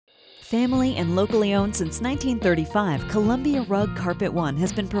Family and locally owned since 1935, Columbia Rug Carpet One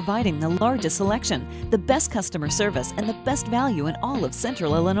has been providing the largest selection, the best customer service, and the best value in all of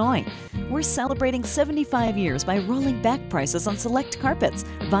Central Illinois. We're celebrating 75 years by rolling back prices on select carpets,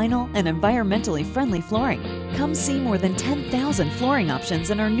 vinyl, and environmentally friendly flooring. Come see more than 10,000 flooring options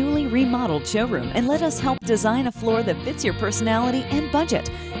in our newly remodeled showroom and let us help design a floor that fits your personality and budget.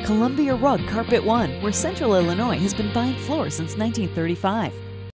 Columbia Rug Carpet One, where Central Illinois has been buying floors since 1935.